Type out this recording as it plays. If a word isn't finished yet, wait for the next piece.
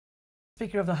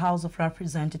Speaker of the House of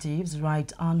Representatives,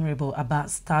 Right Honorable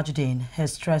Abbas Tajudeen,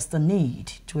 has stressed the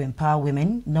need to empower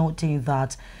women, noting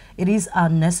that it is a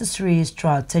necessary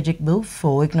strategic move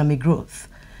for economic growth.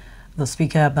 The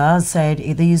Speaker Abbas said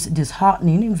it is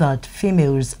disheartening that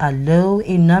females are low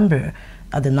in number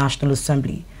at the National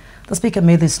Assembly. The Speaker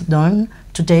made this known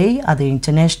today at the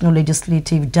International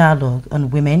Legislative Dialogue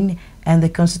on Women and the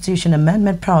Constitution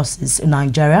Amendment Process in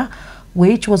Nigeria,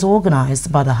 which was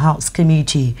organized by the House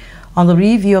Committee on the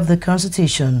Review of the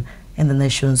Constitution in the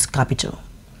nation's capital.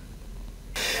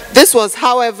 This was,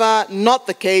 however, not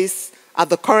the case at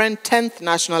the current 10th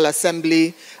National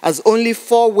Assembly, as only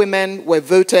 4 women were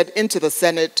voted into the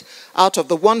Senate out of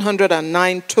the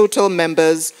 109 total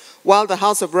members, while the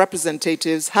House of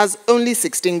Representatives has only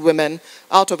 16 women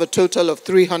out of a total of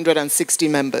 360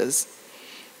 members.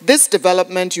 This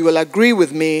development, you will agree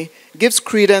with me, gives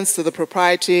credence to the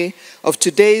propriety of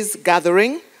today's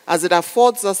gathering, as it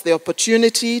affords us the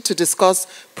opportunity to discuss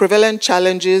prevalent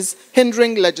challenges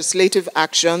hindering legislative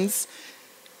actions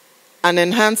and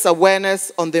enhance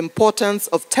awareness on the importance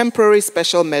of temporary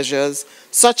special measures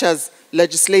such as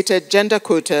legislated gender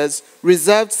quotas,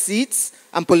 reserved seats,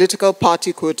 and political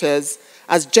party quotas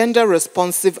as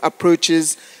gender-responsive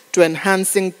approaches to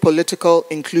enhancing political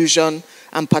inclusion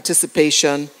and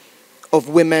participation of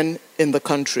women in the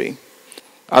country.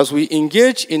 As we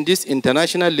engage in this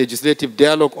international legislative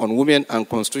dialogue on women and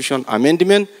constitution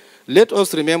amendment, let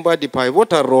us remember the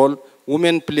pivotal role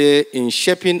women play in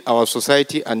shaping our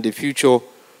society and the future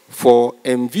for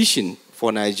envision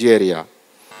for Nigeria.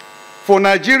 For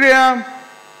Nigeria,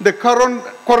 the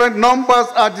current numbers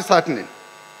are disheartening.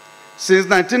 Since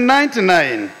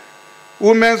 1999,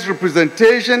 women's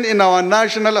representation in our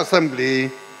National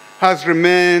Assembly has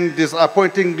remained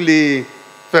disappointingly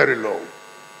very low.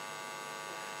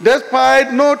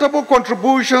 Despite notable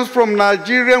contributions from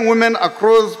Nigerian women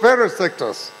across various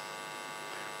sectors,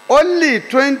 only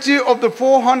 20 of the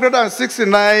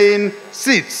 469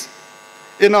 seats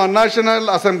in our National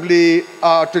Assembly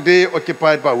are today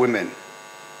occupied by women.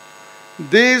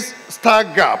 This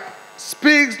stark gap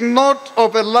speaks not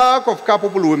of a lack of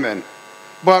capable women,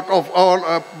 but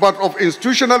of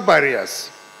institutional barriers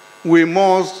we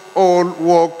must all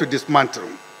work to dismantle.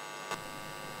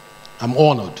 I'm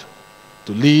honored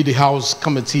to lead the House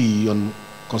Committee on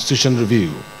Constitution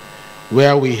Review,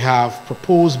 where we have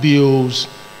proposed bills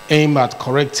aimed at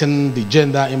correcting the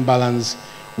gender imbalance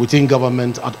within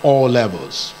government at all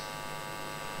levels.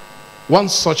 One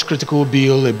such critical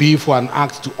bill, a bill for an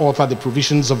act to alter the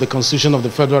provisions of the Constitution of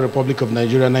the Federal Republic of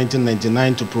Nigeria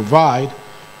 1999 to provide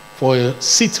for a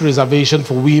seat reservation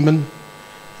for women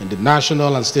in the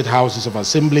National and State Houses of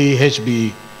Assembly, HB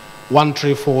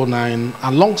 1349,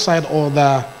 alongside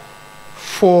other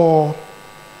 4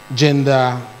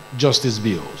 gender justice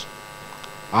bills,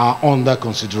 are under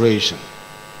consideration.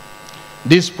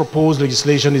 This proposed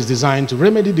legislation is designed to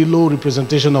remedy the low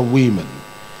representation of women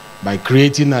by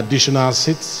creating additional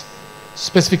seats,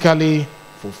 specifically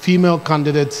for female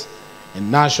candidates in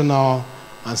national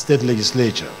and state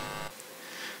legislature.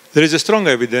 There is a strong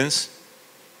evidence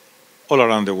all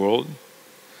around the world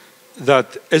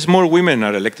that as more women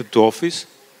are elected to office,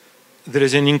 there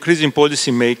is an increase in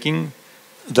policy making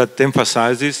that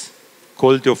emphasizes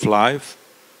quality of life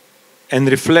and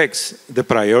reflects the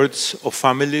priorities of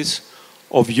families,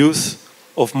 of youth,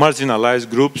 of marginalized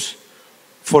groups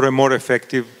for a more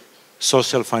effective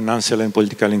social, financial, and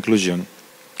political inclusion.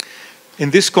 In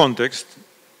this context,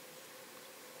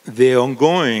 the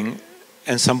ongoing,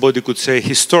 and somebody could say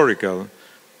historical,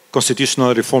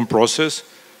 constitutional reform process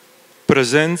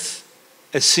presents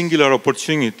a singular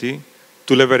opportunity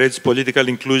to leverage political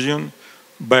inclusion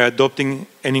by adopting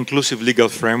an inclusive legal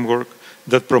framework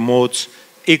that promotes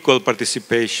equal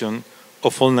participation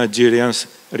of all Nigerians,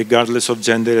 regardless of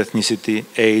gender, ethnicity,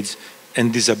 age,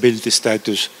 and disability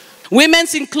status.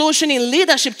 Women's inclusion in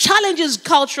leadership challenges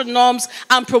cultural norms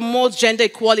and promotes gender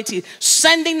equality,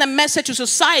 sending the message to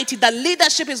society that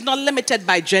leadership is not limited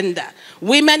by gender.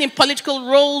 Women in political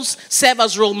roles serve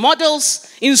as role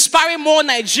models, inspiring more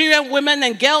Nigerian women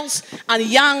and girls and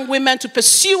young women to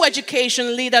pursue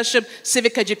education, leadership,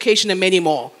 civic education, and many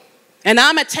more. And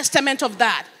I'm a testament of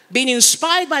that, being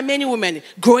inspired by many women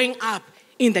growing up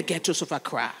in the ghettos of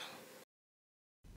Accra.